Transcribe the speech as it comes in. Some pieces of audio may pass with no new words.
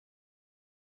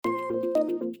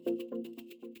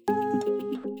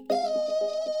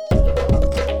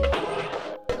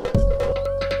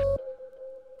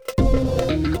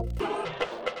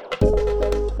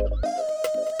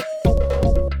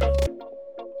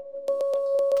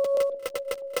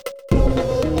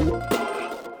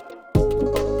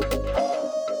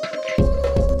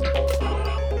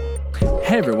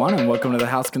Hey everyone, and welcome to the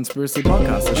House Conspiracy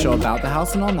Podcast, a show about the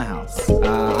house and on the house.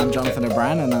 I'm Jonathan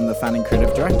O'Brien, and I'm the founding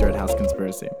creative director at House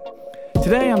Conspiracy.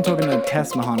 Today I'm talking to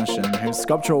Tess Mahonishan, whose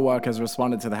sculptural work has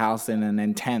responded to the house in an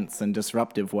intense and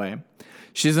disruptive way.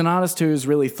 She's an artist who's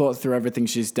really thought through everything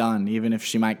she's done, even if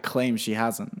she might claim she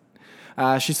hasn't.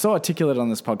 She's so articulate on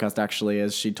this podcast, actually,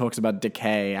 as she talks about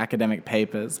decay, academic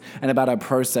papers, and about her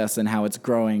process and how it's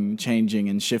growing, changing,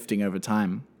 and shifting over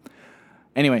time.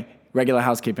 Anyway, regular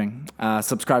housekeeping.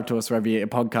 Subscribe to us wherever you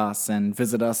get your podcasts and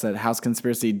visit us at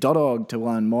houseconspiracy.org to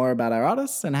learn more about our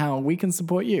artists and how we can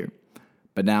support you.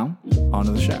 But now, on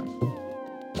to the show.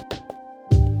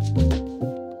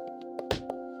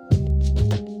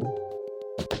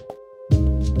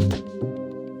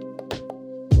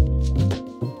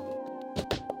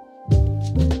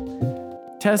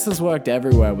 Tess has worked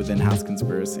everywhere within House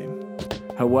Conspiracy.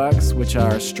 Her works, which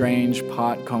are strange,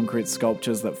 part concrete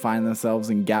sculptures that find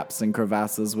themselves in gaps and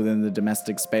crevasses within the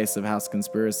domestic space of House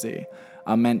Conspiracy,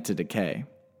 are meant to decay.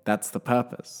 That's the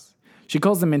purpose. She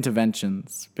calls them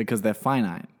interventions because they're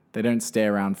finite. They don't stay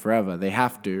around forever. They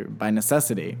have to, by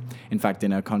necessity. In fact, in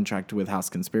her contract with House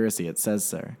Conspiracy, it says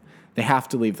so. They have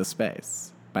to leave the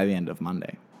space by the end of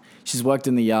Monday. She's worked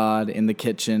in the yard, in the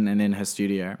kitchen, and in her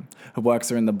studio. Her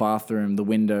works are in the bathroom, the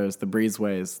windows, the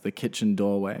breezeways, the kitchen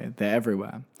doorway. They're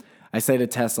everywhere. I say to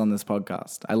Tess on this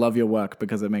podcast, I love your work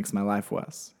because it makes my life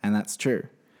worse. And that's true.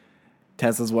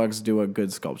 Tess's works do what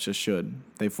good sculpture should.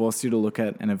 They force you to look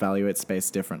at and evaluate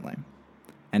space differently.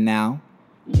 And now,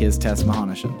 here's Tess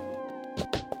Mahonishan.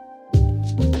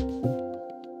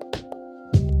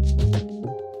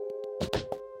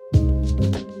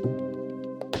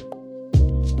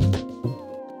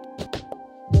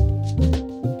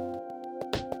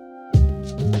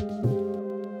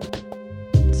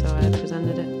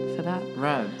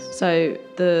 So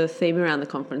the theme around the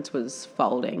conference was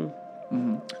folding,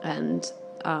 and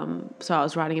so I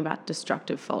was writing about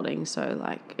destructive folding. So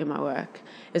like in my work,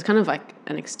 it's kind of like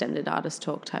an extended artist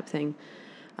talk type thing,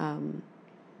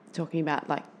 talking about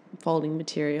like folding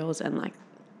materials and like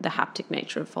the haptic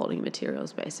nature of folding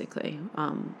materials, basically,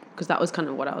 because that was kind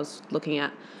of what I was looking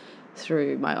at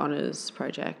through my honours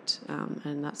project,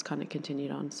 and that's kind of continued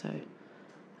on. So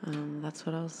that's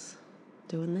what I was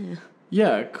doing there.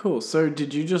 Yeah, cool. So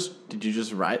did you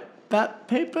just write that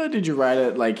paper? Did you write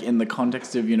it like in the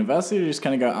context of university, or did you just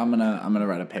kind of go, I'm gonna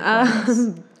write a paper on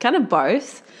this? Kind of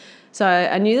both. So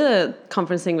I knew the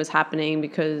conference thing was happening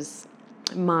because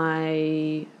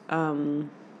my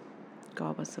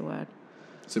what's the word?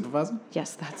 Supervisor?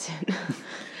 Yes, that's it.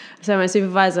 So my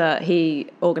supervisor, he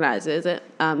organises it.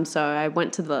 So I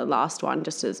went to the last one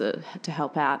just to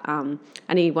help out.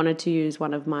 And he wanted to use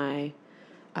one of my.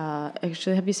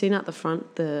 Actually, have you seen at the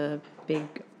front the big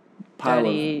pile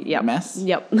dirty of mess?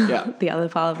 Yep. Yeah. The other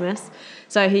pile of mess.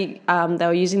 So they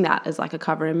were using that as like a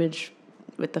cover image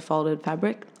with the folded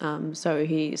fabric. So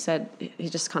he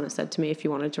just kind of said to me, if you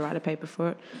wanted to write a paper for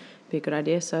it, it'd be a good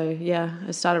idea. So yeah,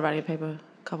 I started writing a paper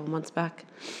a couple of months back,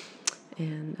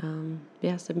 and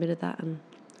submitted that, and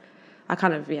I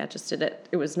kind of just did it.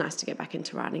 It was nice to get back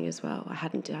into writing as well. I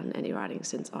hadn't done any writing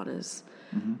since honours.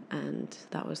 And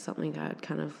that was something I'd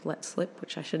kind of let slip,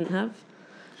 which I shouldn't have.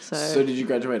 So did you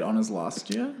graduate honours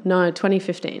last year? No,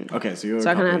 2015. Okay, so you were a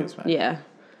couple years back. Yeah,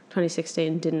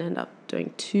 2016 didn't end up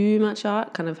doing too much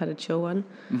art. Kind of had a chill one,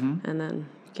 and then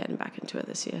getting back into it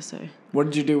this year. So what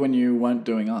did you do when you weren't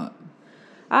doing art?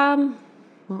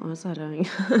 What was I doing?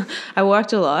 I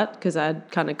worked a lot because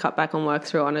I'd kind of cut back on work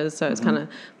through honours, so it's kind of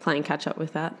playing catch up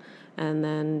with that, and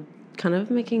then kind of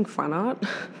making fun art.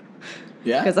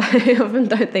 Yeah. Because I often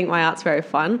don't think my art's very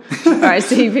fun. Or I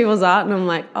see people's art and I'm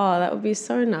like, oh, that would be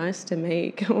so nice to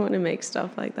make. I want to make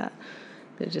stuff like that.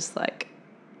 They're just like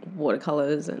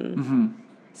watercolors and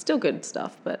still good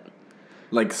stuff, but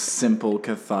like simple,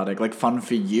 cathartic, like fun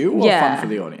for you or fun for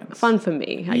the audience? Fun for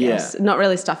me, I guess. Not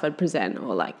really stuff I'd present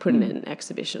or like put in an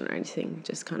exhibition or anything.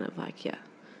 Just kind of like,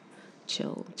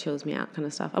 chills me out kind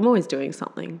of stuff. I'm always doing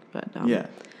something, but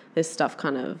this stuff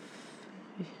kind of,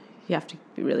 you have to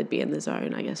really be in the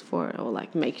zone, I guess, for it, or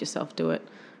like make yourself do it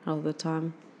all the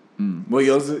time. Well,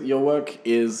 your work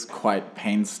is quite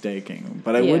painstaking,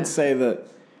 but I would say that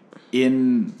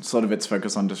in sort of its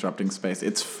focus on disrupting space,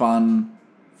 it's fun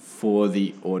for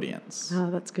the audience. Oh,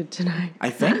 that's good to know. I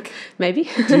think. Maybe.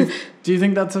 Do you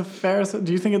think that's a fair?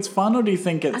 Do you think it's fun, or do you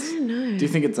think it's? I don't know. Do you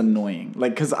think it's annoying?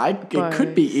 Like, because it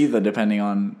could be either, depending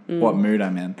on what mood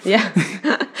I'm in. Yeah,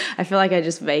 I feel like I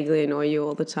just vaguely annoy you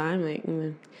all the time. Like,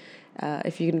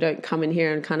 if you don't come in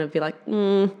here and kind of be like,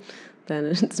 then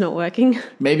it's not working.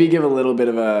 Maybe give a little bit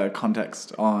of a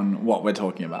context on what we're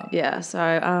talking about. Yeah,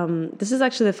 so this is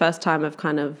actually the first time I've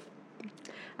kind of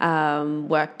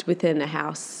worked within a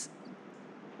house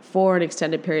for an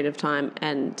extended period of time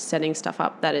and setting stuff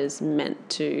up that is meant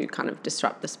to kind of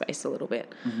disrupt the space a little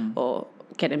bit or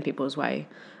get in people's way.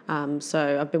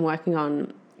 So I've been working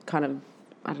on kind of,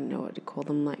 I don't know what to call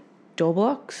them, like door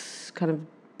blocks, kind of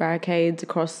barricades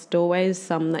across doorways,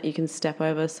 some that you can step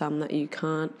over, some that you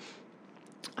can't.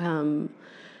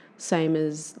 Same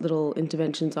as little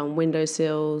interventions on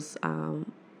windowsills,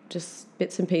 just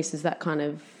bits and pieces that kind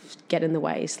of get in the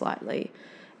way slightly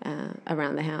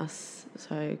around the house.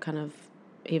 So kind of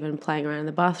even playing around in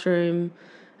the bathroom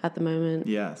at the moment.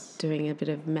 Yes. Doing a bit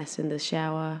of mess in the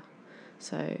shower.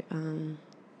 So,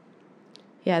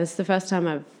 this is the first time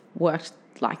I've worked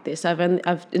like this.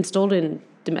 I've installed in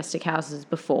domestic houses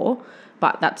before,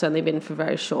 but that's only been for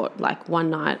very short, like one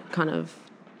night kind of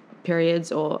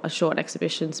periods or a short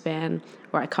exhibition span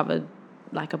where I covered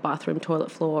like a bathroom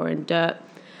toilet floor in dirt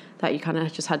that you kind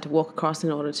of just had to walk across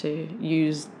in order to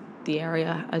use the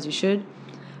area as you should.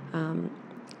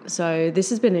 So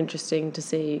this has been interesting to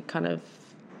see kind of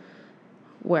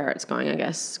where it's going, I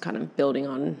guess, kind of building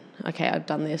on, okay, I've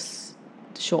done this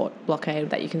short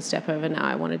blockade that you can step over, now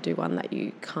I want to do one that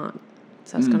you can't.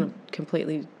 So it's going to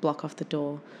completely block off the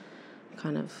door,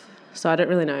 kind of. So I don't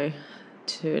really know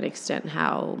to an extent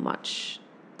how much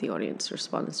the audience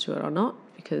responds to it or not,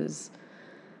 because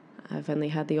I've only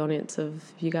had the audience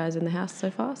of you guys in the house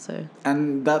so far. So,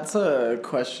 and that's a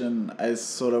question I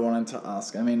sort of wanted to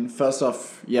ask. I mean, first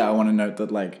off, I want to note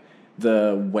that like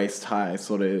the waist high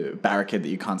sort of barricade that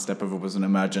you can't step over was an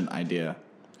emergent idea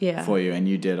for you, and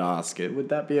you did ask it. Would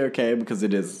that be okay? Because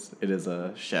it is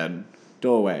a shed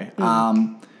doorway.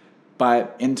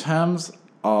 But in terms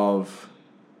of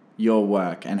your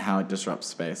work and how it disrupts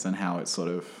space and how it sort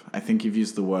of, I think you've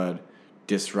used the word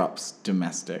disrupts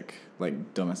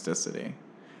domesticity.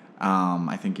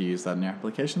 I think you used that in your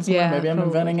application somewhere. Maybe I'm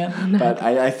inventing it, but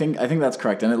I think that's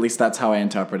correct, and at least that's how I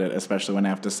interpret it, especially when I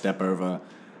have to step over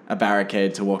a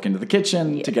barricade to walk into the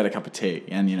kitchen to get a cup of tea,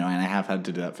 and and I have had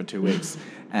to do that for 2 weeks,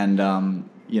 and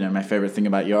my favorite thing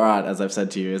about your art, as I've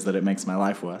said to you, is that it makes my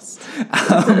life worse.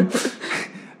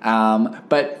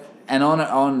 But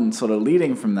on sort of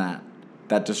leading from that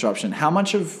disruption, how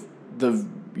much of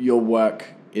your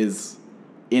work is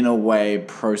in a way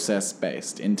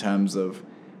process-based in terms of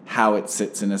how it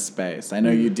sits in a space? I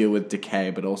know you deal with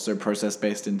decay, but also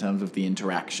process-based in terms of the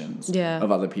interactions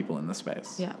of other people in the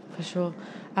space. Yeah, for sure.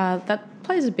 That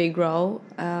plays a big role.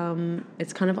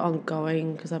 It's kind of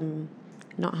ongoing because I'm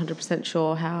not 100%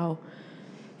 sure how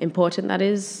important that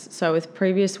is. So with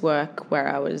previous work where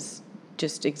I was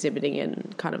just exhibiting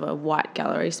in kind of a white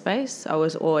gallery space, I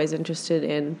was always interested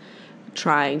in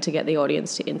trying to get the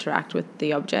audience to interact with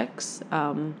the objects.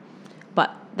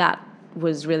 But that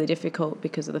was really difficult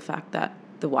because of the fact that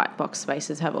the white box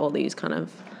spaces have all these kind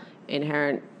of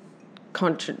inherent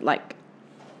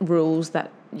rules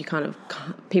that you kind of,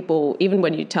 people, even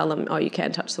when you tell them, oh, you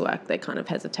can't touch the work, they kind of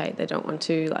hesitate. They don't want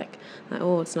to, like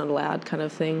oh, it's not allowed kind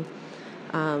of thing.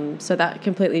 So that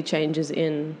completely changes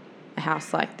in a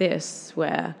house like this,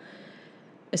 where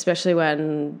especially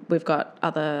when we've got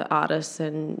other artists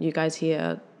and you guys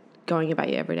here going about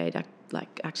your everyday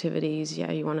activities,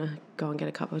 you want to go and get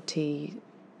a cup of tea,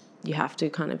 you have to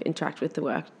kind of interact with the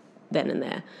work then and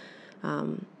there.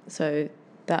 So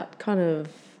that kind of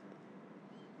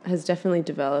has definitely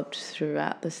developed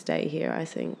throughout the stay here, I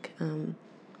think. And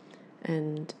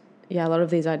a lot of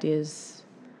these ideas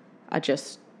are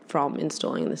just from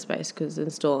installing in the space, because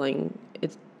installing,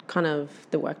 it's kind of,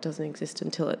 the work doesn't exist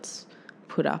until it's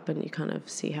put up and you kind of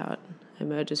see how it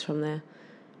emerges from there.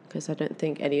 Because I don't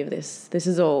think any of this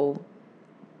is all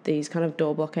these kind of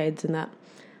door blockades and that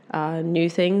new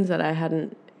things that I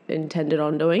hadn't intended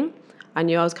on doing. I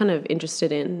knew I was kind of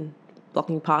interested in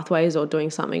blocking pathways or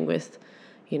doing something with,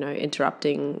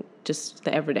 interrupting just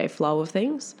the everyday flow of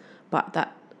things. But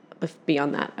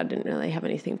beyond that, I didn't really have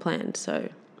anything planned. So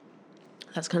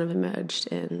that's kind of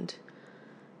emerged, and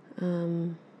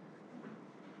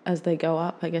as they go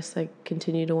up, I guess I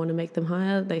continue to want to make them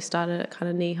higher. They started at kind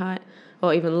of knee height,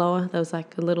 or even lower. There was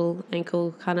like a little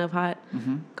ankle kind of height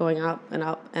going up,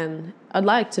 and I'd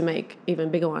like to make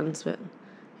even bigger ones, but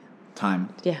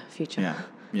future.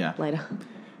 Later.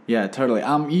 Yeah, totally.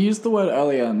 You used the word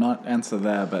earlier, not answer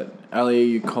there, but earlier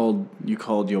you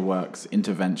called your works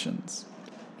interventions.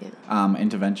 Yeah.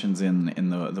 Interventions in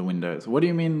the windows. What do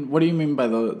you mean by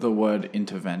the word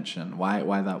intervention?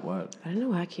 Why that word? I don't know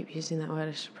why I keep using that word.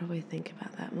 I should probably think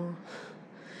about that more.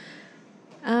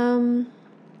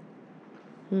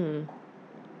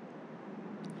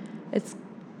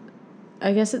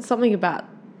 I guess it's something about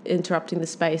interrupting the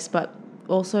space, but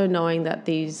also knowing that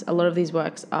a lot of these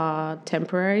works are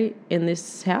temporary in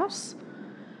this house,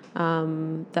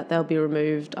 that they'll be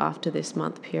removed after this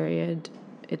month period.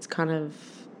 It's kind of,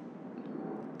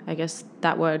 I guess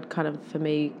that word kind of for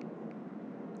me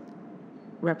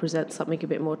represents something a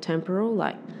bit more temporal.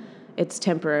 Like, it's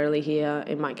temporarily here,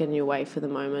 it might get in your way for the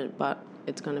moment, but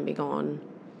it's going to be gone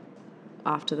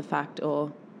after the fact.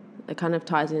 Or it kind of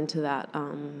ties into that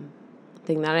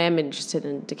thing that I am interested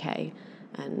in, decay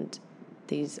and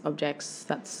these objects.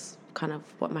 That's kind of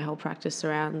what my whole practice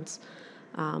surrounds,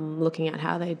 looking at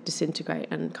how they disintegrate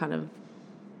and kind of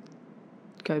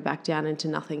go back down into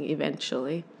nothing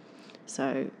eventually.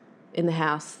 So in the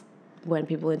house, when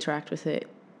people interact with it,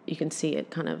 you can see it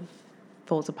kind of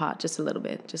falls apart just a little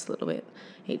bit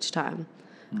each time.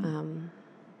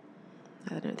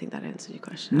 I don't think that answered your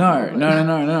question.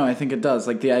 No. I think it does.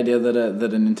 Like the idea that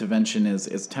an intervention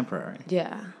is temporary.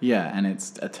 Yeah. Yeah, and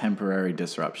it's a temporary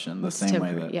disruption. The same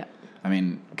way that. Yeah. I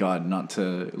mean, God, not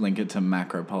to link it to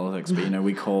macro politics, but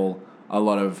we call a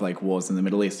lot of like wars in the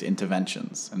Middle East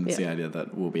interventions, and it's the idea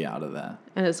that we'll be out of there.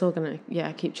 And it's all going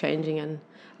to keep changing.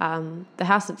 And the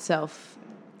house itself,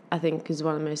 I think, is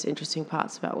one of the most interesting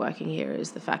parts about working here,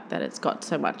 is the fact that it's got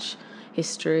so much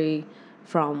history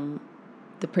from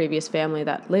the previous family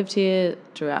that lived here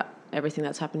throughout everything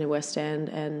that's happened in West End,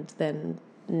 and then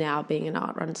now being an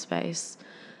art-run space.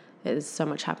 There's so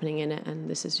much happening in it, and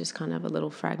this is just kind of a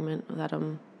little fragment that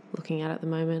I'm looking at the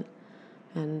moment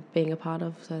and being a part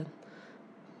of. So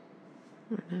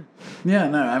I don't know. Yeah,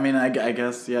 no, I mean, I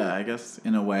guess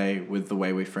in a way, with the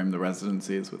way we frame the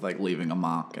residencies, with like leaving a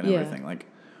mark and everything, like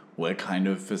we're kind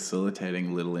of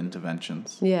facilitating little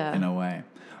interventions in a way.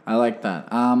 I like that.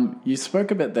 You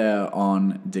spoke a bit there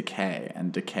on decay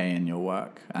in your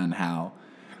work, and how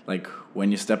like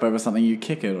when you step over something, you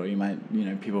kick it, or you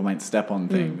might, people might step on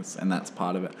things, and that's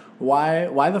part of it.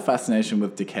 Why the fascination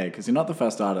with decay? Because you're not the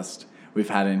first artist we've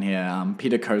had in here.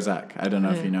 Peter Kozak, I don't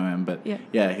know if you know him, but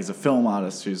he's a film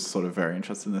artist who's sort of very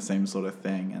interested in the same sort of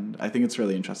thing, and I think it's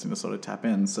really interesting to sort of tap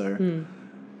in. So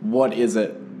what is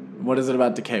it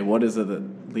about decay? What is it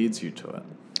that leads you to it?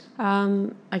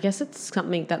 I guess it's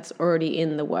something that's already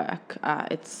in the work.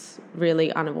 It's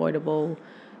really unavoidable,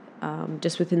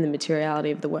 just within the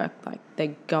materiality of the work. Like,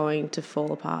 they're going to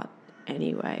fall apart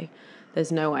anyway.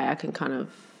 There's no way I can kind of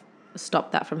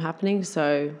stop that from happening.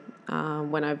 So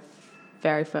when I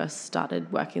very first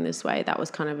started working this way, that was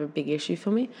kind of a big issue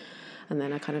for me. And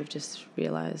then I kind of just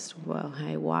realised, well,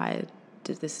 hey, why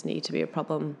does this need to be a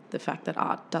problem? The fact that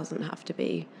art doesn't have to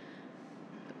be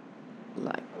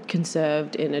like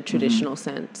conserved in a traditional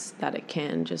sense, that it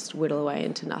can just whittle away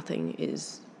into nothing,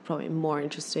 is probably more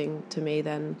interesting to me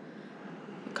than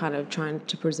kind of trying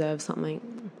to preserve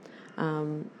something.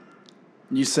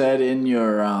 You said in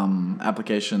your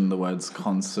application the words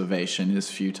conservation is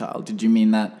futile. Did you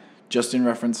mean that just in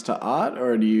reference to art,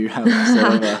 or do you have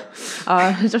sort of a...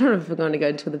 I don't know if we're going to go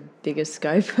into the bigger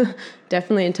scope.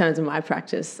 Definitely in terms of my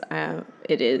practice,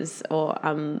 it is, or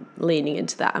I'm leaning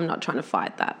into that. I'm not trying to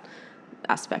fight that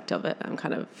aspect of it. I'm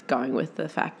kind of going with the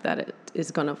fact that it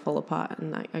is going to fall apart,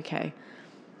 and like, okay,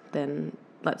 then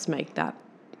let's make that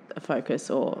a focus,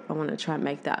 or I want to try and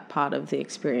make that part of the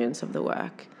experience of the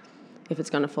work. If it's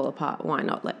going to fall apart, why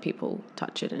not let people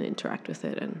touch it and interact with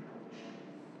it and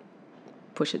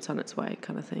push it on its way,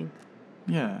 kind of thing.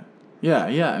 Yeah.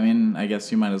 I mean, I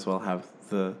guess you might as well have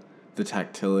the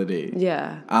tactility.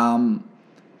 Yeah.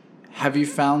 Have you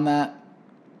found that?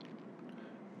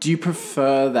 Do you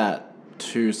prefer that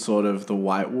to sort of the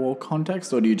white wall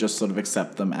context, or do you just sort of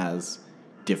accept them as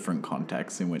different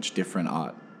contexts in which different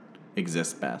art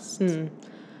exists best?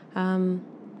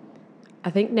 I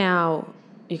think now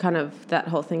you kind of, that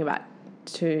whole thing about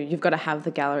you've got to have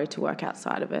the gallery to work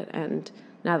outside of it, and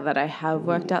now that I have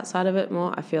worked outside of it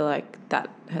more, I feel like that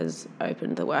has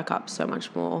opened the work up so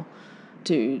much more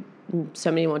to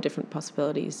so many more different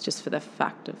possibilities, just for the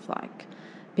fact of like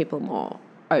people more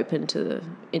open to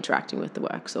interacting with the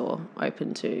works, or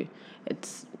open to,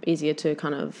 it's easier to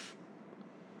kind of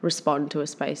respond to a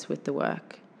space with the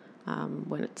work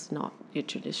when it's not your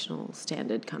traditional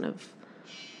standard kind of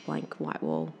blank white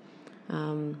wall.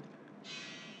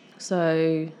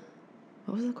 So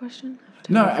what was the question?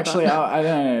 No, actually, I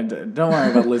don't know. Don't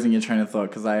worry about losing your train of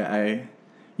thought, because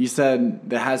you said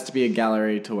there has to be a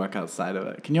gallery to work outside of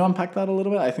it. Can you unpack that a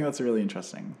little bit? I think that's really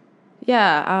interesting.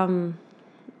 Yeah,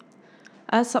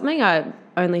 something I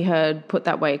only heard put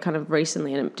that way kind of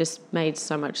recently, and it just made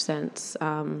so much sense.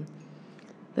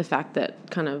 The fact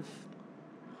that kind of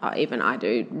even I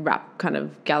do rap kind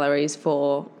of galleries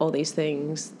for all these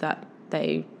things, that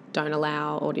they don't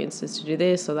allow audiences to do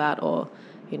this or that, or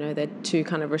they're too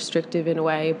kind of restrictive in a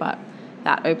way. But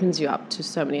that opens you up to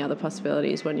so many other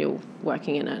possibilities when you're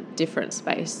working in a different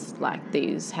space like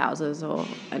these houses or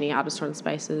any artist-run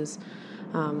spaces.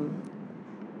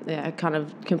 It kind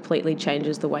of completely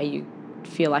changes the way you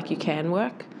feel like you can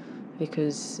work,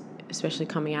 because especially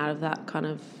coming out of that kind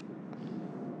of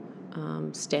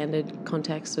standard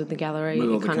context of the gallery, with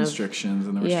all the kind constrictions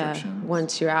and the restrictions. Yeah,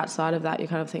 once you're outside of that, you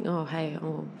kind of think,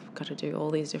 I've got to do all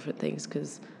these different things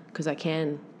because I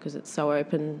can, because it's so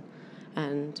open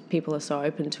and people are so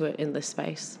open to it in this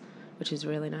space, which is a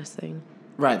really nice thing.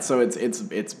 Right, so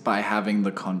it's by having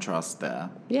the contrast there.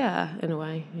 Yeah, in a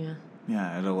way, yeah.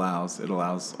 Yeah, it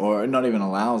allows, or not even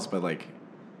allows, but like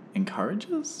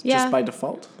encourages, Yeah. just by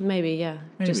default. Maybe, yeah.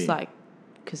 Maybe. Just like,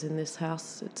 because in this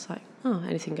house, it's like,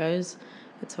 anything goes.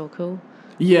 It's all cool.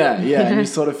 Yeah, and you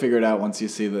sort of figure it out once you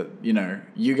see that,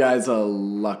 you guys are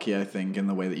lucky, I think, in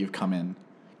the way that you've come in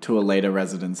to a later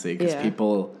residency, because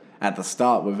people at the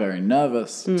start were very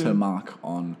nervous to mark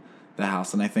on the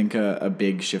house. And I think a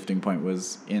big shifting point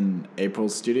was in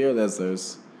April's studio. There's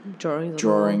those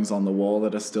drawings on the wall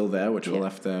that are still there, which were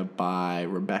left there by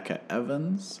Rebecca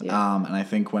Evans. Yeah. And I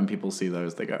think when people see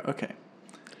those, they go, okay,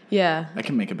 yeah, I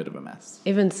can make a bit of a mess.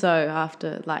 Even so,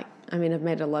 after, I've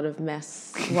made a lot of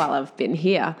mess while I've been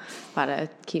here, but I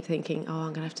keep thinking, I'm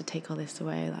going to have to take all this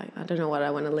away. I don't know what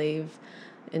I want to leave,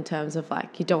 in terms of,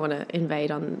 you don't want to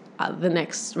invade on the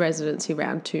next residency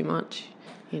round too much.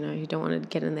 You don't want to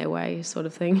get in their way, sort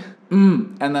of thing.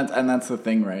 And that's the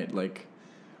thing, right? Like,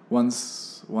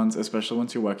 once, especially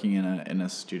once you're working in a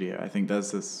studio, I think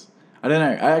there's this. I don't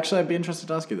know. I'd be interested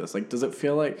to ask you this. Like, does it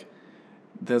feel like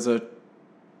there's a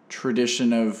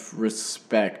tradition of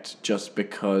respect just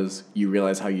because you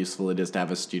realize how useful it is to have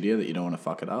a studio that you don't want to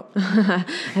fuck it up?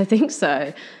 I think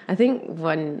so. I think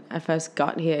when I first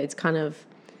got here, it's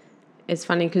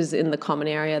funny because in the common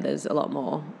area, there's a lot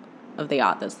more of the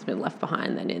art that's been left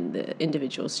behind than in the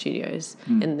individual studios.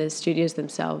 In the studios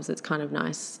themselves, it's kind of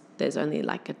nice. There's only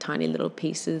a tiny little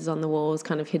pieces on the walls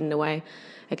kind of hidden away.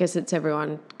 I guess it's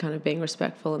everyone kind of being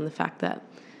respectful in the fact that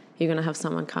you're going to have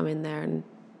someone come in there and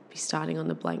be starting on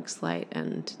the blank slate,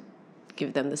 and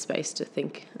give them the space to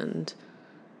think and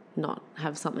not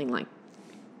have something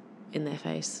in their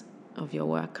face of your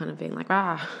work kind of being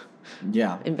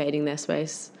invading their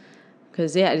space.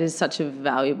 Because, it is such a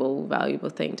valuable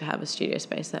thing to have a studio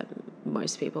space that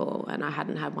most people, and I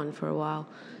hadn't had one for a while,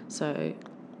 so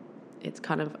it's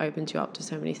kind of opened you up to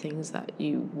so many things that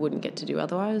you wouldn't get to do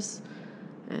otherwise,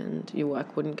 and your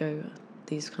work wouldn't go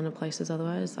these kind of places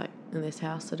otherwise. In this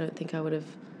house, I don't think I would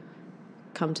have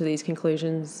come to these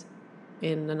conclusions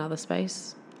in another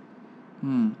space.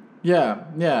 Yeah.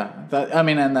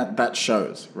 That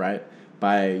shows, right?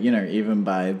 By, even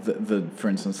by the for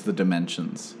instance, the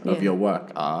dimensions of your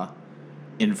work are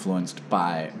influenced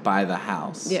by the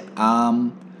house. Yeah.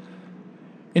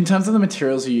 In terms of the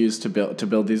materials you use to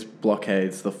build these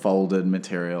blockades, the folded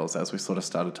materials, as we sort of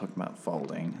started talking about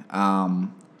folding,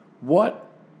 what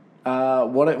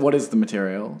is the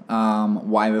material?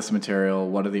 Why this material?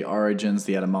 What are the origins,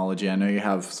 the etymology? I know you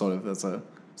have there's a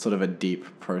sort of a deep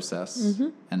process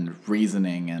and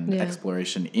reasoning and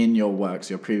exploration in your works,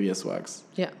 your previous works,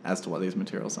 as to what these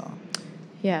materials are.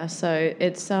 Yeah, so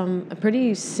it's a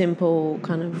pretty simple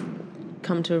kind of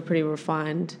come to a pretty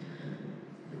refined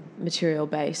material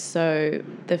base. So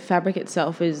the fabric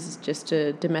itself is just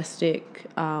a domestic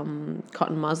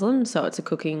cotton muslin, so it's a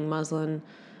cooking muslin.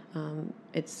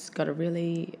 It's got a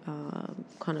really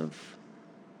kind of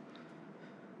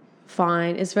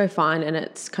fine, it's very fine, and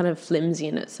it's kind of flimsy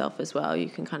in itself as well. You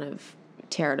can kind of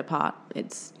tear it apart.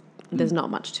 There's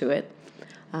not much to it.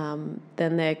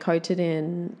 Then they're coated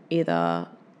in either,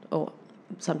 or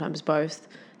sometimes both,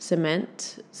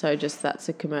 cement. So just that's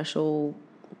a commercial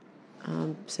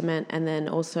cement, and then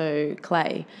also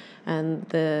clay. And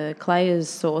the clay is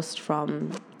sourced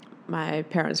from my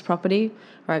parents' property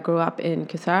where I grew up in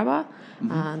Catharaba.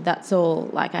 That's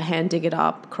all I hand dig it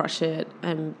up, crush it,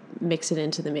 and mix it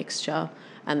into the mixture.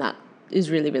 And that is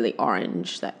really, really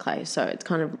orange, that clay. So it's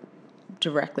kind of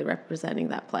directly representing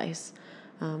that place.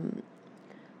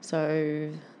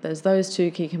 So there's those two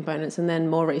key components. And then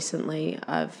more recently,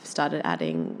 I've started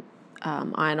adding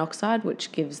iron oxide,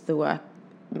 which gives the work,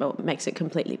 makes it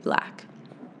completely black.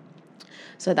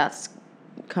 So that's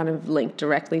kind of linked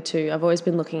directly to, I've always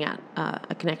been looking at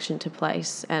a connection to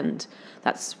place, and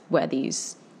that's where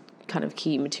these kind of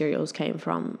key materials came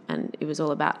from. And it was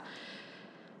all about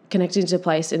connecting to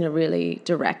place in a really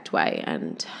direct way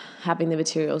and having the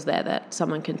materials there that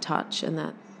someone can touch and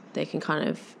that they can kind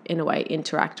of, in a way,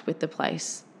 interact with the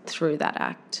place through that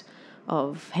act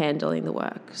of handling the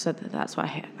work. So that's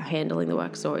why handling the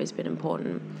work has always been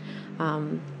important.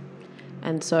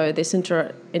 And so this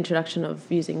introduction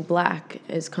of using black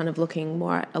is kind of looking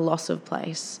more at a loss of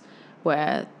place,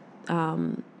 where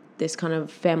this kind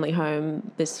of family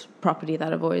home, this property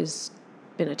that I've always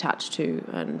been attached to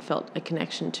and felt a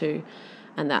connection to,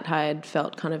 and that I had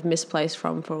felt kind of misplaced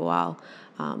from for a while.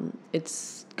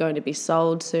 It's going to be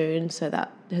sold soon, so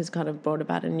that has kind of brought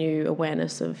about a new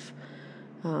awareness of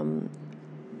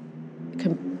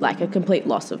like a complete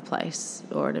loss of place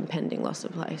or an impending loss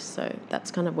of place. So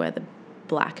that's kind of where the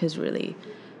black has really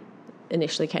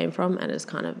initially came from and is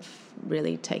kind of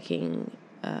really taking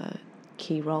a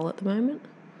key role at the moment.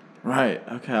 Right.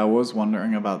 Okay. I was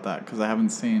wondering about that because I haven't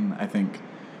seen, I think,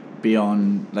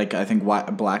 beyond, like, I think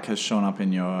black has shown up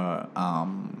in your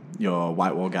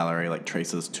white wall gallery, like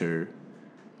Traces 2.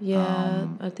 Yeah,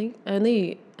 I think I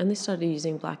only started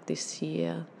using black this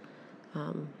year.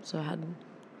 So I had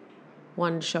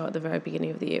one show at the very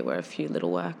beginning of the year where a few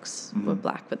little works were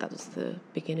black, but that was the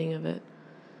beginning of it.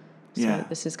 So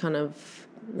this is kind of,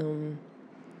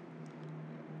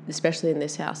 especially in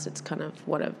this house, it's kind of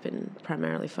what I've been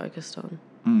primarily focused on.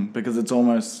 Because it's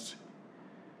almost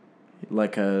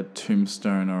like a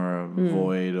tombstone or a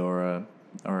void or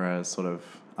a sort of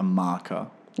a marker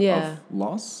of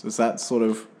loss. Is that sort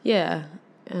of... Yeah.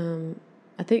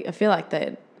 I feel like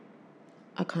they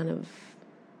are kind of...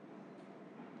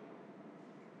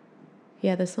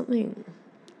 Yeah, there's something...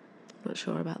 I'm not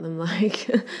sure about them, like...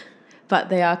 but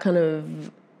they are kind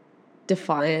of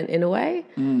defiant in a way.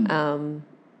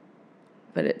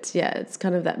 But it's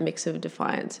kind of that mix of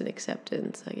defiance and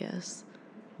acceptance, I guess.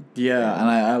 Yeah, and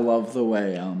I love the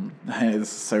way, it's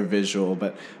so visual,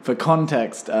 but for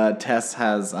context, Tess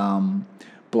has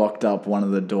blocked up one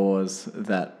of the doors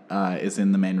that is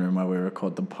in the main room where we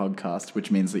record the podcast,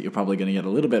 which means that you're probably going to get a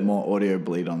little bit more audio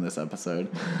bleed on this episode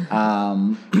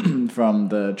from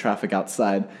the traffic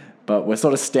outside. But we're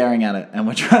sort of staring at it and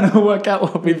we're trying to work out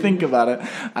what we think about it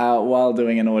while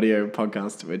doing an audio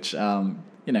podcast, which,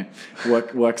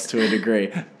 works to a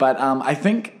degree. But I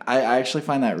think I actually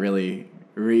find that really,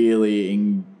 really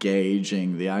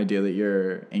engaging, the idea that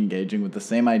you're engaging with the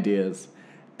same ideas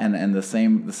and the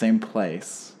same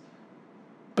place,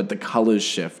 but the colors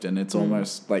shift, and it's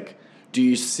almost like, do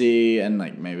you see, and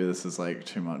like maybe this is like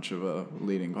too much of a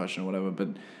leading question or whatever, but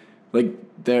like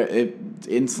it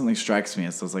instantly strikes me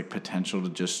as there's like potential to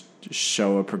just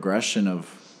show a progression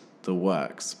of the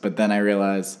works, but then I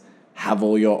realize, have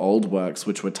all your old works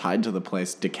which were tied to the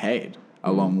place decayed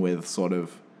along with sort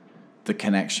of the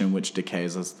connection which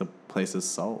decays as the place is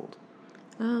sold?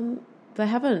 They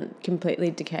haven't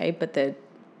completely decayed, but they're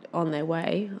on their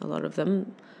way, a lot of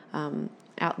them.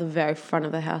 Out the very front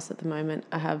of the house at the moment,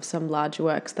 I have some large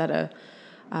works that are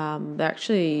they're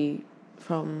actually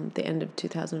from the end of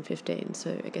 2015,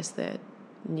 so I guess they're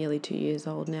nearly 2 years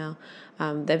old now.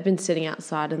 They've been sitting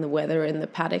outside in the weather in the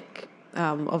paddock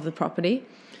of the property.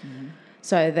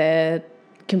 So they're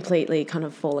completely kind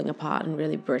of falling apart and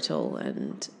really brittle,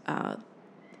 and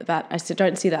that I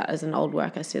don't see that as an old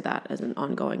work. I see that as an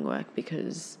ongoing work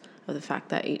because of the fact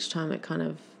that each time I kind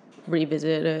of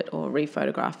revisit it or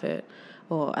rephotograph it,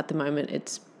 or at the moment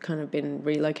it's kind of been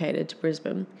relocated to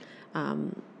Brisbane,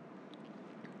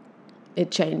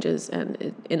 it changes,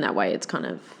 and in that way it's kind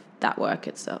of, that work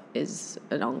itself is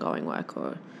an ongoing work,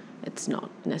 or it's not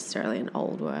necessarily an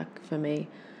old work for me.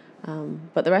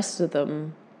 But the rest of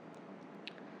them,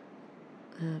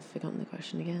 I've forgotten the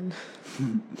question again.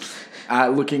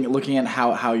 Looking at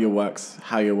how your works,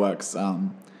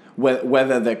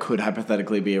 whether there could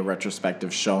hypothetically be a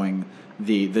retrospective showing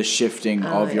the shifting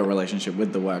of your relationship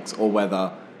with the works, or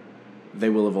whether they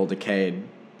will have all decayed.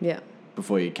 Yeah.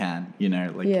 Before you can,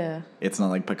 it's not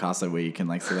like Picasso where you can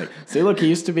like see, look, he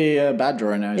used to be a bad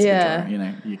drawer, now he's a good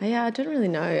drawer. Yeah, I don't really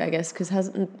know, I guess, because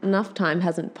enough time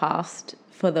hasn't passed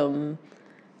for them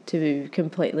to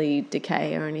completely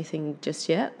decay or anything just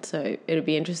yet. So it'll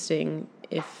be interesting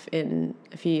if in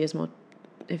a few years more,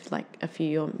 if like a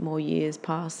few more years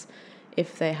pass,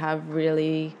 if they have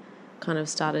really kind of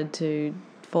started to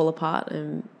fall apart.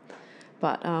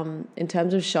 But in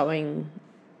terms of showing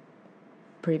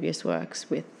previous works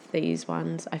with these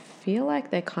ones, I feel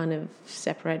like they kind of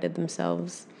separated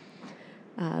themselves.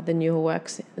 The newer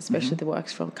works, especially the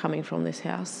works coming from this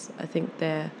house, I think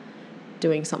they're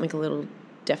doing something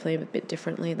definitely a bit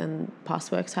differently than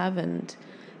past works have, and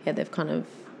they've kind of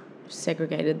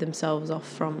segregated themselves off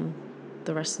from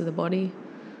the rest of the body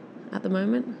at the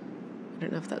moment. I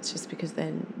don't know if that's just because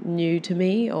they're new to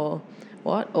me or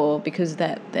what, or because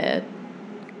they're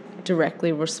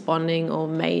directly responding or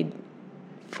made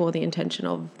for the intention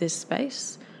of this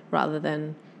space rather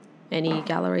than any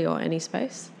gallery or any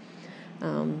space.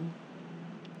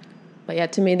 But But yeah,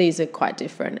 to me, these are quite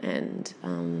different,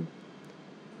 and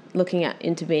looking at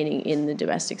intervening in the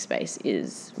domestic space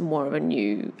is more of a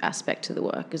new aspect to the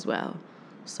work as well.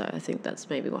 So I think that's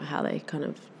maybe how they kind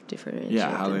of differentiate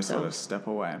how themselves. they sort of step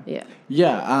away. Yeah.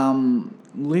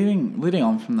 Leading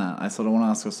on from that, I sort of want to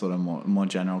ask a sort of more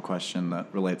general question that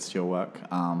relates to your work,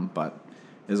 but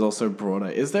is also broader.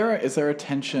 Is there a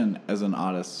tension as an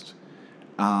artist,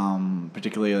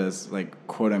 particularly as like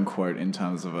quote unquote in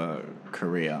terms of a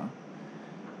career?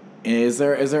 Is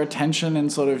there a tension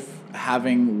in sort of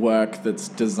having work that's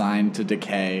designed to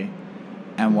decay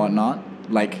and whatnot?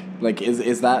 Like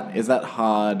is that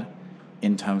hard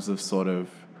in terms of sort of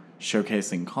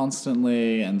showcasing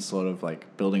constantly and sort of like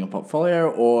building a portfolio,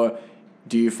 or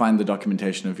do you find the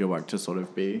documentation of your work to sort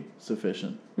of be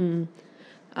sufficient?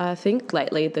 I think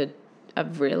lately that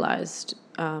I've realised,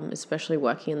 especially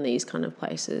working in these kind of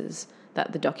places,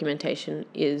 that the documentation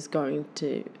is going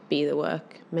to be the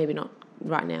work. Maybe not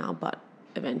right now, but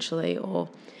eventually, or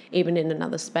even in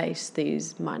another space, they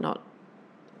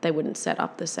wouldn't set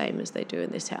up the same as they do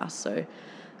in this house. So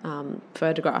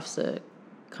photographs are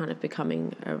kind of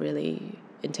becoming a really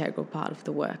integral part of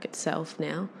the work itself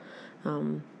now,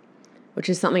 which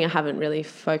is something I haven't really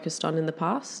focused on in the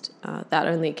past. That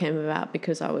only came about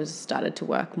because I started to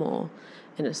work more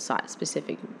in a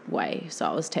site-specific way. So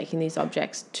I was taking these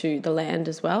objects to the land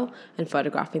as well and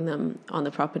photographing them on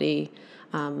the property,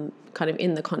 kind of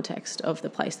in the context of the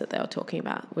place that they were talking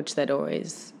about, which they'd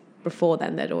always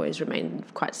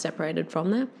remained quite separated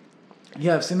from there.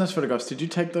 Yeah, I've seen those photographs. Did you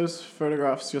take those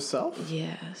photographs yourself?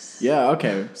 Yes. Yeah,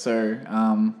 okay. So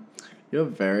you're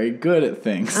very good at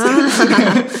things.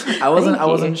 I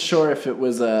wasn't sure if it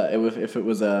was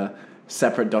a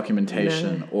separate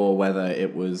documentation or whether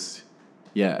it was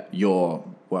your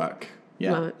work.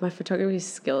 Yeah. My photography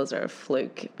skills are a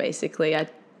fluke, basically. I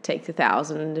take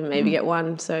 1,000 and maybe get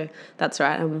one, so that's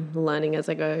right. I'm learning as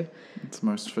I go. It's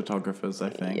most photographers, I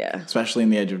think. Yeah. Especially in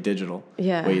the age of digital.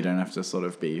 Yeah. Where you don't have to sort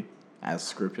of be as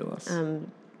scrupulous.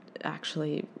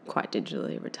 Actually quite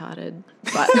digitally retarded,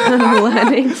 but I'm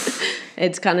learning.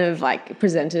 It's kind of like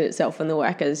presented itself in the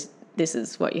work as this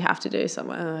is what you have to do. So I'm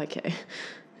like, okay,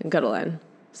 I've got to learn.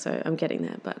 So I'm getting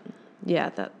there, but yeah,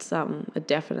 that's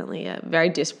definitely a very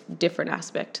different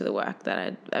aspect to the work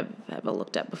that I've ever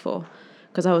looked at before,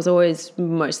 because I was always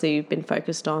mostly been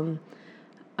focused on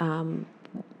the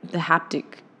haptic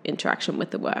interaction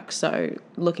with the work. So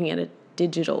looking at a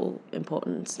digital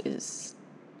importance is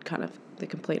kind of the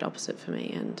complete opposite for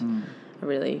me, and a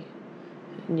really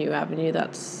new avenue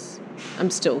that's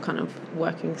I'm still kind of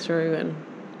working through and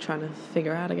trying to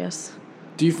figure out, I guess.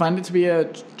 Do you find it to be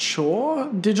a chore,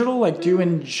 digital? Like, do you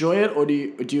enjoy it, or do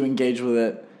you engage with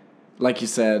it, like you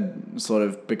said, sort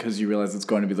of because you realize it's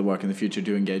going to be the work in the future?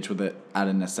 Do you engage with it out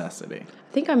of necessity?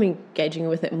 I think I'm engaging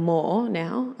with it more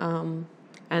now,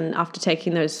 and after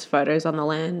taking those photos on the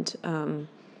land,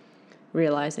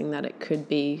 realizing that it could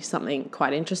be something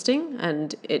quite interesting,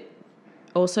 and it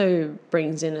also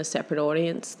brings in a separate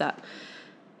audience that,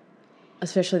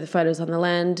 especially the photos on the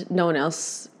land, no one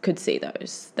else could see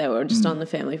those. They were just on the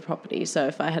family property. So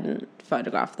if I hadn't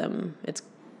photographed them, it's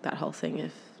that whole thing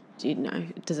of,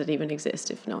 does it even exist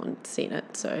if no one's seen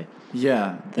it? So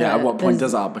at what point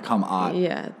does art become art?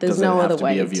 Yeah, there's no other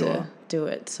way to do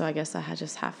it. So I guess I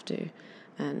just have to.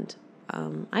 And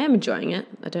I am enjoying it.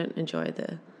 I don't enjoy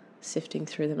the sifting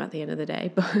through them at the end of the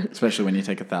day, but especially when you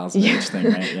take 1,000 each thing,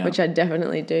 right? Yeah. Which I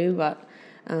definitely do, but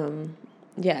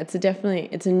it's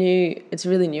a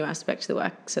really new aspect to the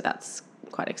work, so that's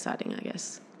quite exciting, I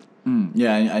guess. A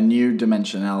new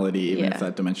dimensionality, even if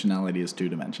that dimensionality is 2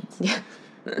 dimensions.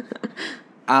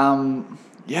 I'm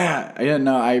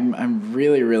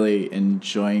really, really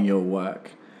enjoying your work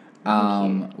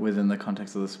within the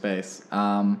context of the space.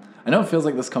 I know it feels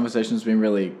like this conversation has been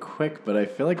really quick, but I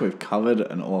feel like we've covered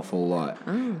an awful lot.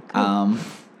 Oh,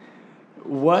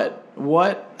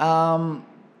 cool.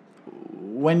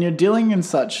 When you're dealing in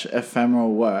such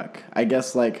ephemeral work, I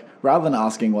guess, like, rather than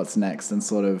asking what's next and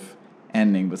sort of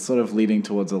ending, but sort of leading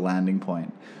towards a landing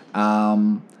point,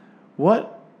 how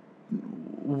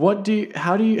do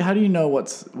you know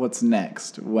what's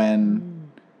next when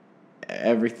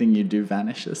everything you do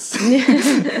vanishes?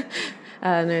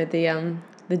 No,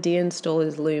 the de-install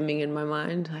is looming in my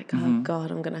mind. Like, oh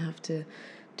God, I'm going to have to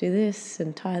do this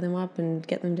and tie them up and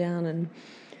get them down, and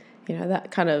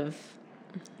that kind of,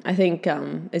 I think,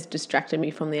 is distracting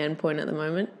me from the end point at the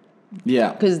moment.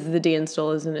 Yeah. Because the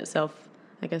de-install is in itself,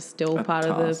 I guess, still a part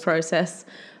task. of the process.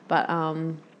 But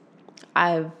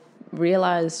I've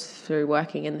realised through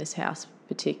working in this house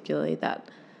particularly that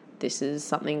this is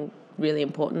something really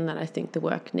important that I think the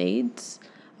work needs.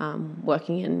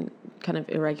 Working in kind of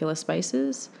irregular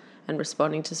spaces and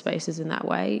responding to spaces in that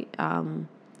way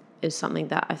is something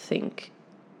that I think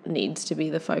needs to be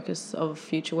the focus of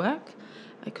future work,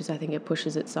 because I think it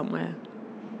pushes it somewhere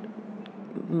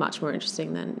much more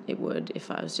interesting than it would if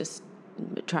I was just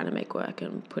trying to make work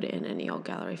and put it in any old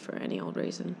gallery for any old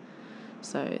reason.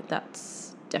 So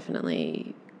that's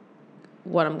definitely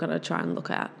what I'm going to try and look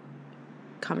at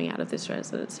coming out of this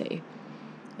residency,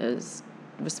 is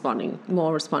responding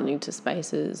to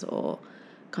spaces, or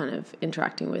kind of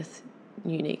interacting with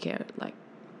unique area, like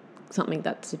something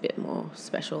that's a bit more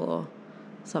special, or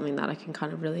something that I can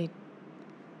kind of really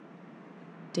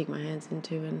dig my hands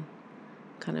into and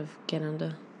kind of get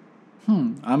under.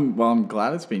 I'm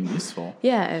glad it's been useful.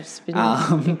 Yeah, it's been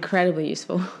incredibly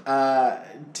useful.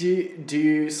 Do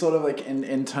you sort of like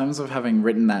in terms of having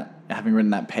written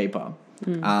that paper,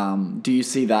 do you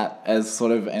see that as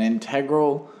sort of an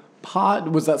integral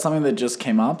part? Was that something that just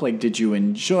came up? Like, did you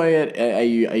enjoy it? Are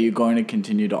you going to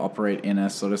continue to operate in a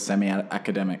sort of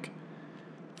semi-academic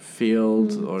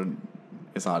field, or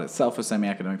is art itself a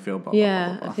semi-academic field? Blah, yeah,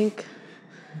 blah, blah, blah. I think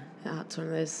art's one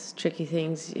of those tricky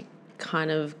things. You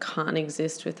kind of can't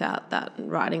exist without that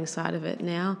writing side of it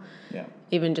now. Yeah.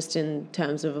 Even just in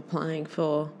terms of applying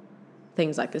for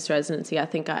things like this residency, I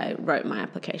think I wrote my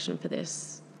application for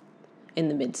this in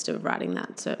the midst of writing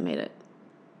that, so it made it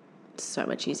so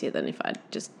much easier than if I'd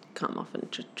just come off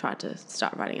and tried to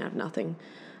start writing out of nothing.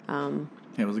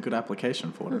 It was a good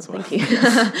application for what it's worth. Thank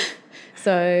you.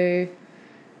 So,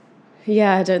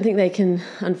 yeah, I don't think they can,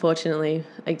 unfortunately,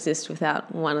 exist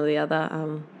without one or the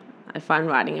other. I find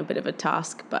writing a bit of a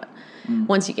task, but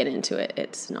once you get into it,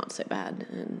 it's not so bad.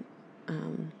 And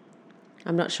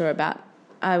I'm not sure about...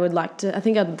 I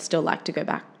think I'd still like to go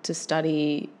back to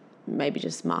study, maybe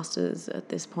just masters at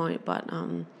this point, but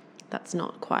that's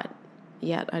not quite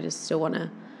yet. I just still want to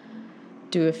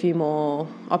do a few more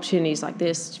opportunities like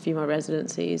this, a few more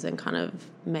residencies, and kind of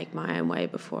make my own way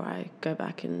before I go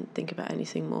back and think about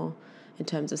anything more in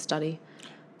terms of study.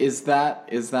 Is that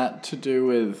to do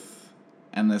with...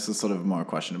 And this is sort of more a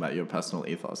question about your personal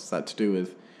ethos. Is that to do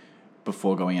with,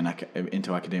 before going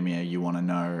into academia, you want to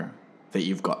know that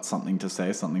you've got something to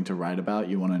say, something to write about?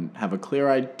 You want to have a clear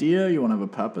idea? You want to have a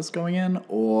purpose going in?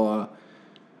 Or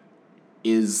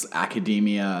is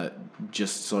academia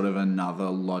just sort of another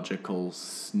logical,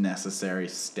 necessary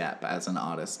step as an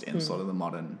artist in sort of the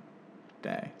modern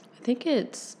day? I think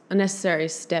it's a necessary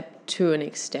step to an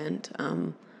extent.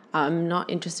 I'm not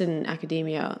interested in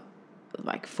academia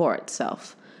like for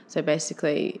itself. So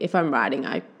basically, if I'm writing,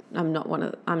 I'm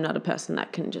not a person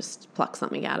that can just pluck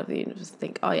something out of you and just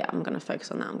think, oh yeah, I'm going to focus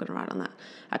on that, I'm going to write on that.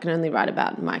 I can only write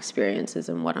about my experiences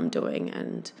and what I'm doing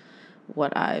and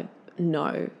what I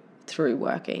know through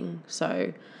working.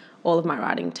 So all of my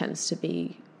writing tends to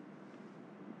be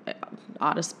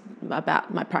artist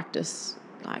about my practice,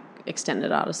 like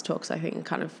extended artist talks, I think, and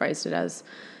kind of phrased it as.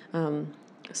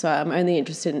 So I'm only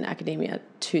interested in academia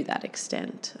to that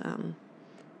extent.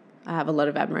 I have a lot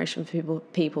of admiration for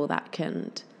people that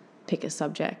can pick a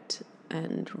subject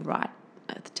and write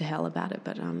to hell about it,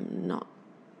 but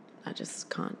I just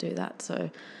can't do that.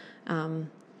 So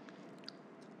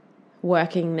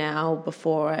working now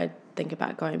before I think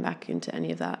about going back into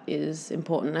any of that is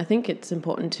important. I think it's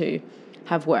important to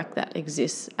have work that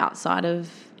exists outside of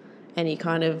any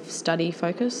kind of study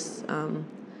focus.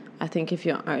 I think if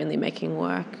you're only making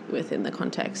work within the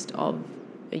context of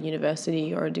a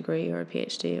university or a degree or a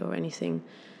PhD or anything,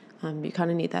 you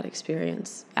kind of need that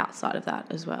experience outside of that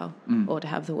as well, or to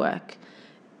have the work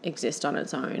exist on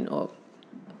its own or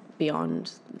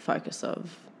beyond the focus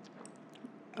of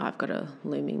I've got a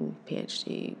looming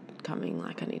PhD coming,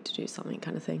 like I need to do something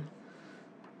kind of thing.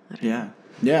 Yeah,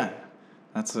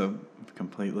 that's a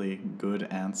completely good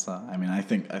answer. I mean, I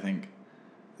think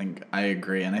I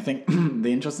agree, and I think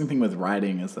the interesting thing with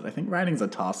writing is that I think writing's a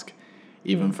task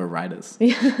even for writers.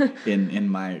 in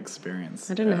my experience,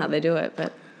 I don't know how they do it,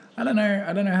 but I don't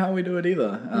know how we do it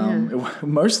either.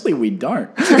 Mostly we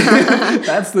don't.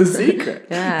 That's the secret.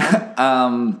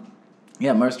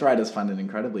 Most writers find it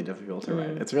incredibly difficult to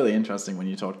write. It's really interesting when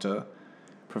you talk to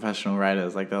professional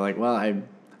writers. Like, they're like, well,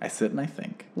 I sit and I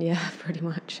think. Yeah, pretty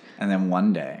much. And then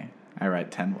one day I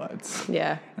write 10 words.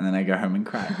 Yeah. And then I go home and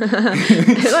cry.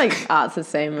 Like, art's the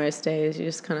same most days. You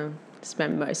just kind of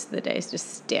spend most of the days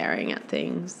just staring at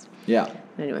things. Yeah.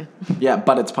 Anyway. Yeah,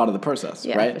 but it's part of the process,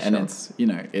 right? For and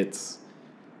sure. it's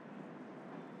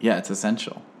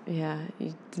essential. Yeah,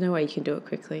 there's no way you can do it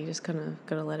quickly. You just kind of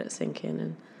got to let it sink in.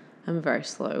 And I'm a very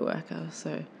slow worker,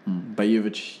 so. But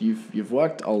you've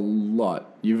worked a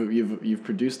lot. You've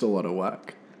produced a lot of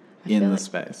work in the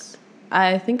space.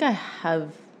 I think I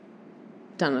have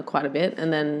done quite a bit,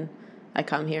 and then I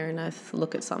come here and I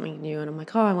look at something new and I'm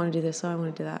like, oh, I want to do this, oh, I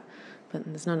want to do that. But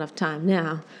there's not enough time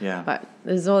now. Yeah. But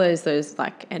there's always those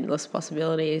like endless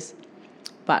possibilities.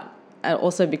 But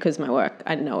also because my work,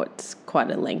 I know it's quite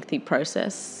a lengthy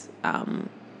process.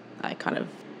 I kind of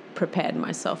prepared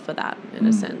myself for that in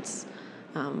a sense.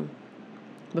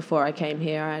 Before I came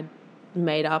here, I'd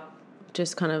made up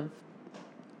just kind of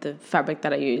the fabric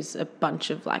that I use, a bunch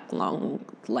of like long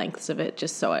lengths of it,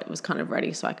 just so it was kind of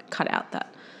ready, so I could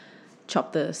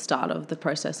chop the start of the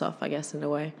process off, I guess, in a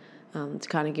way, to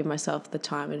kind of give myself the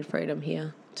time and freedom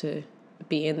here to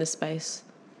be in the space.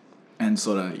 And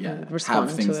sort of,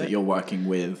 have things that you're working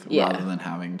with rather than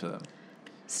having to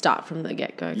start from the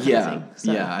get-go kind of thing.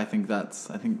 So. Yeah, I think good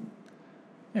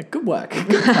work.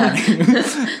 Good planning.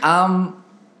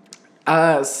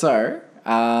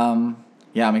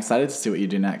 I'm excited to see what you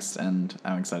do next, and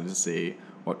I'm excited to see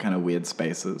what kind of weird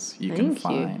spaces you can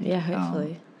find. Yeah,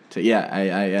 hopefully.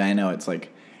 I know it's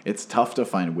like, it's tough to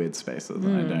find weird spaces.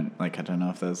 And I don't know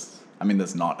if there's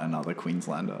not another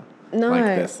Queenslander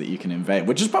like this that you can invade,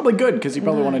 which is probably good because you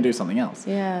probably want to do something else.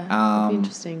 Yeah, it'd be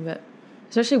interesting, but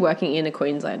especially working in a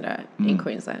Queenslander in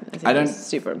Queensland, I think is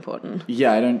super important.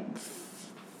 Yeah, I don't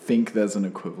think there's an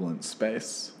equivalent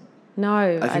space. No,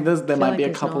 I think there might be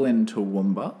a couple in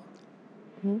Toowoomba.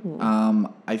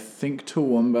 I think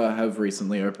Toowoomba have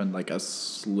recently opened like a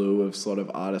slew of sort of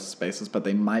artist spaces, but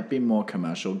they might be more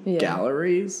commercial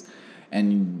galleries.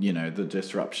 And, the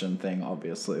disruption thing,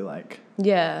 obviously, like...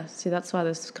 Yeah, see, that's why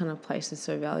this kind of place is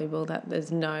so valuable, that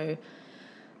there's never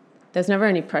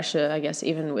any pressure, I guess,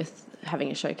 even with having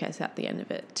a showcase at the end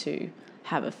of it, to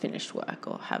have a finished work,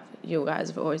 or you guys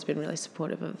have always been really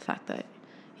supportive of the fact that,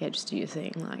 just do your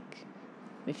thing. Like,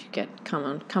 if you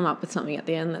come up with something at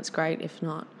the end, that's great. If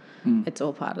not, it's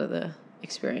all part of the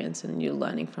experience and you're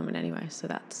learning from it anyway. So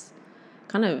that's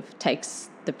kind of takes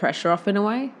the pressure off in a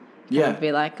way. Kind of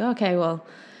be like, okay, well,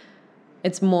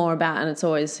 it's more about, and it's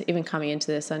always, even coming into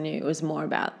this, I knew it was more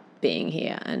about being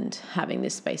here and having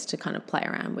this space to kind of play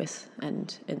around with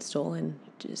and install in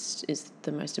just is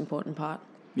the most important part.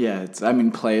 Yeah,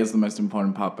 play is the most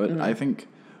important part, but I think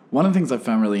one of the things I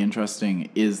found really interesting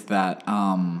is that,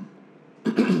 sorry,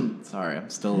 I'm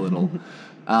still a little,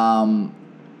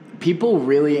 people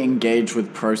really engage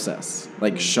with process,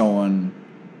 like shown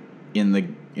in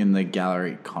the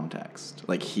gallery context,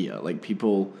 like here, like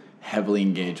people heavily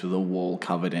engage with a wall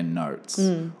covered in notes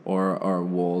or a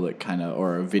wall that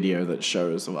or a video that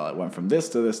shows, well, it went from this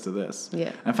to this to this.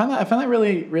 Yeah. I found that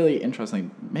really, really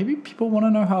interesting. Maybe people want to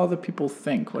know how other people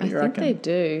think. What do you reckon? I think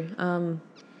they do.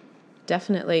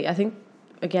 Definitely. I think,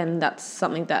 again, that's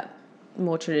something that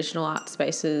more traditional art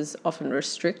spaces often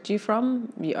restrict you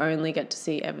from. You only get to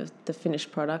see ever the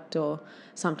finished product, or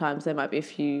sometimes there might be a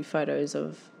few photos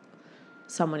of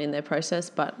someone in their process.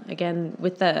 But again,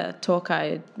 with the talk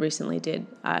I recently did,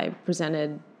 I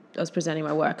was presenting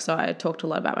my work, so I talked a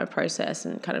lot about my process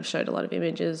and kind of showed a lot of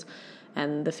images,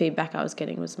 and the feedback I was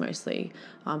getting was mostly,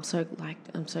 I'm so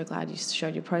glad you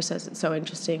showed your process, it's so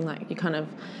interesting. Like, you kind of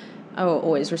are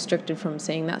always restricted from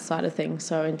seeing that side of things.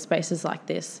 So in spaces like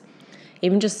this,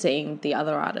 even just seeing the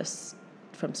other artists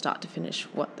from start to finish,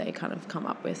 what they kind of come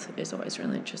up with, is always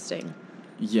really interesting.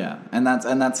 Yeah, and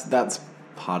that's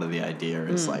part of the idea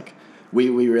is like we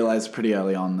realized pretty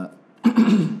early on that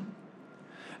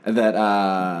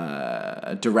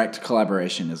that direct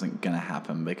collaboration isn't going to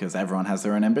happen because everyone has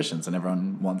their own ambitions and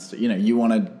everyone wants to, you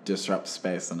want to disrupt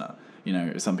space, and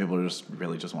some people just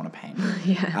want to paint.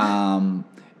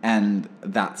 And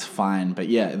that's fine, but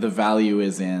the value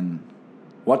is in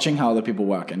watching how other people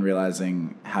work and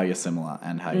realizing how you're similar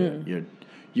and how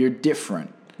you're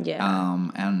different.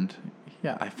 And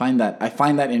I find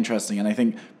that interesting, and I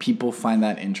think people find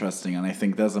that interesting, and I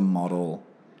think there's a model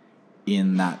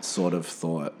in that sort of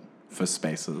thought for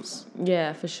spaces.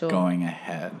 Yeah, for sure. Going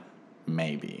ahead,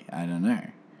 maybe. I don't know.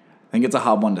 I think it's a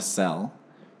hard one to sell,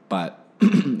 but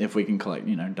if we can collect,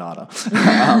 data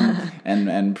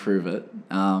and prove it,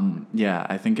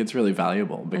 I think it's really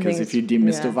valuable, because if you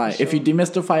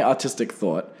demystify artistic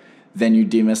thought, then you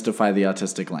demystify the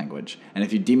artistic language. And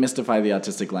if you demystify the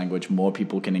artistic language, more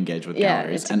people can engage with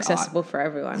galleries and art. Yeah, it's accessible for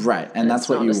everyone. Right, and that's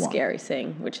what you want. It's not a scary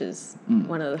thing, which is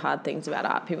one of the hard things about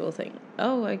art. People think,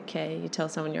 oh, okay, you tell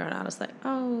someone you're an artist, like,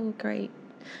 oh, great,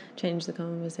 change the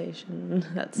conversation.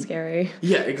 That's scary.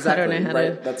 Yeah, exactly. I don't know how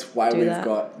to That's why we've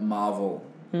got Marvel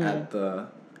at the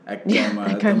Goma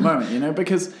at the moment,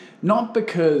 because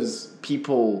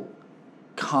people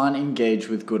can't engage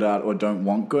with good art or don't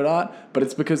want good art, but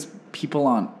it's because people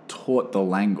aren't taught the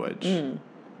language. And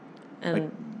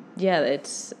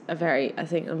it's I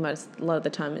think a lot of the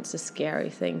time it's a scary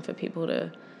thing for people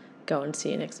to go and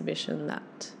see an exhibition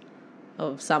that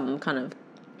of some kind of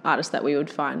artist that we would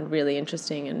find really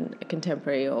interesting and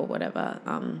contemporary or whatever,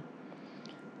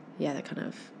 they're kind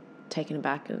of taken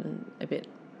aback and a bit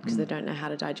because they don't know how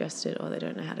to digest it, or they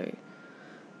don't know how to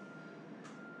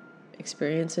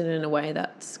experience it in a way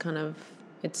that's kind of,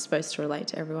 it's supposed to relate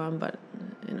to everyone, but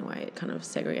in a way it kind of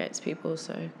segregates people.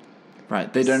 So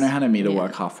right, they don't know how to meet a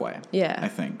work halfway. Yeah, I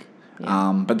think.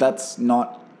 Yeah. But that's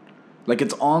not, like,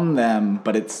 it's on them,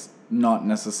 but it's not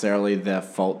necessarily their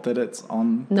fault that it's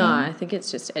on No, them. I think it's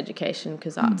just education,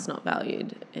 because art's not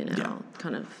valued in our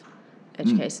kind of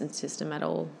education system at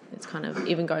all. It's kind of,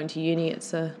 even going to uni,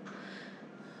 it's a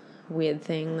weird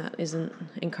thing that isn't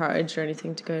encouraged or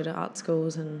anything to go to art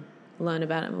schools and learn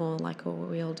about it more like what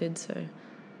we all did. So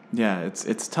yeah,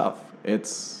 it's tough.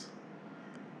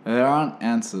 There aren't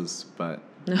answers, but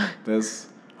there's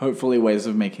hopefully ways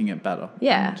of making it better.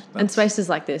 Yeah, and spaces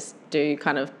like this do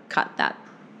kind of cut that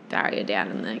barrier down,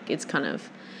 and like it's kind of,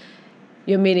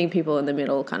 you're meeting people in the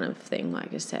middle kind of thing,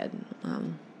 like you said.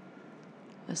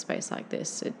 A space like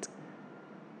this, it's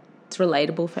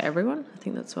relatable for everyone. I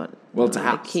think that's what it's a the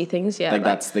house. key things. Yeah, like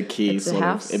that's the key it's a sort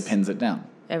house. of, it pins it down.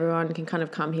 Everyone can kind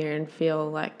of come here and feel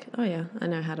like, oh yeah, I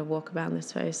know how to walk about in this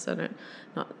space. I don't,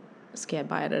 not scared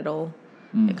by it at all.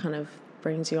 It kind of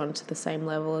brings you onto the same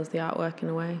level as the artwork in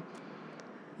a way,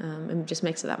 and just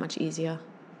makes it that much easier.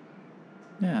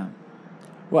 Yeah.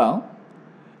 Well,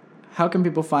 how can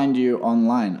people find you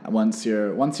online once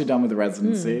you're done with the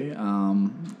residency?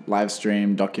 Live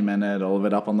stream, documented, all of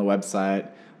it up on the website.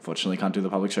 Fortunately, can't do the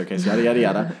public showcase. Yada yada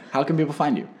yada. How can people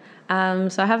find you?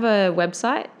 So I have a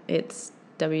website. It's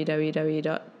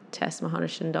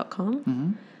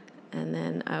www.tessmahonishan.com. And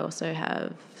then I also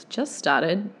have just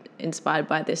started, inspired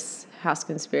by this House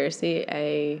Conspiracy,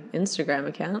 a Instagram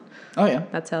account. Oh, yeah.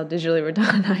 That's how digitally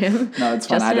redundant I am. No, it's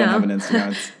fine. I don't have an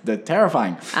Instagram. They're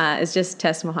terrifying. It's just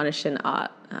Tess Mahonishan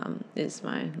Art is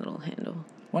my little handle.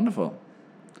 Wonderful.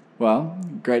 Well,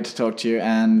 great to talk to you,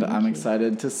 and I'm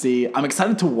excited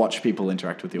to watch people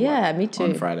interact with your work. Yeah, me too.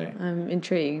 On Friday. I'm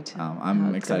intrigued.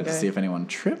 I'm excited to see if anyone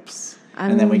trips.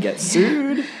 And then we get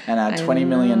sued, and our 20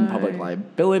 million public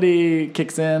liability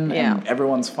kicks in, and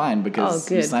everyone's fine because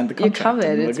you signed the contract. You're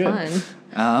covered. It's good.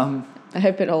 Fine. I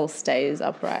hope it all stays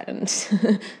upright, and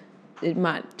it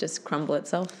might just crumble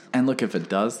itself. And look, if it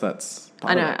does, that's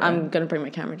part I know. of it, right? I'm going to bring my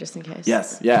camera just in case.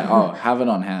 Yes. Yeah. Oh, have it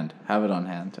on hand.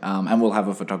 And we'll have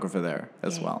a photographer there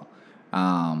as well,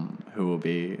 who will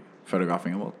be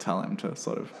photographing, and we'll tell him to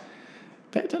sort of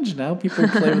pay attention to how people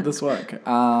play with this work.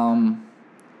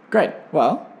 Great.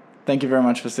 Well, thank you very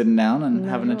much for sitting down and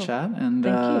having a chat. And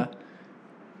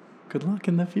good luck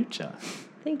in the future.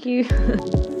 Thank you.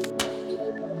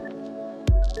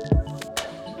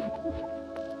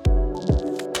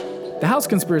 The House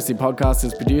Conspiracy podcast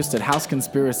is produced at House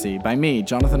Conspiracy by me,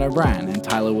 Jonathan O'Brien, and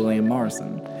Tyler William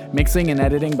Morrison. Mixing and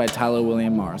editing by Tyler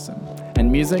William Morrison.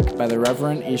 And music by the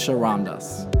Reverend Isha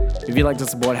Ramdas. If you'd like to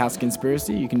support House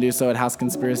Conspiracy, you can do so at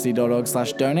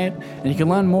houseconspiracy.org/donate, and you can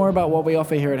learn more about what we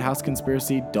offer here at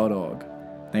houseconspiracy.org.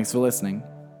 Thanks for listening.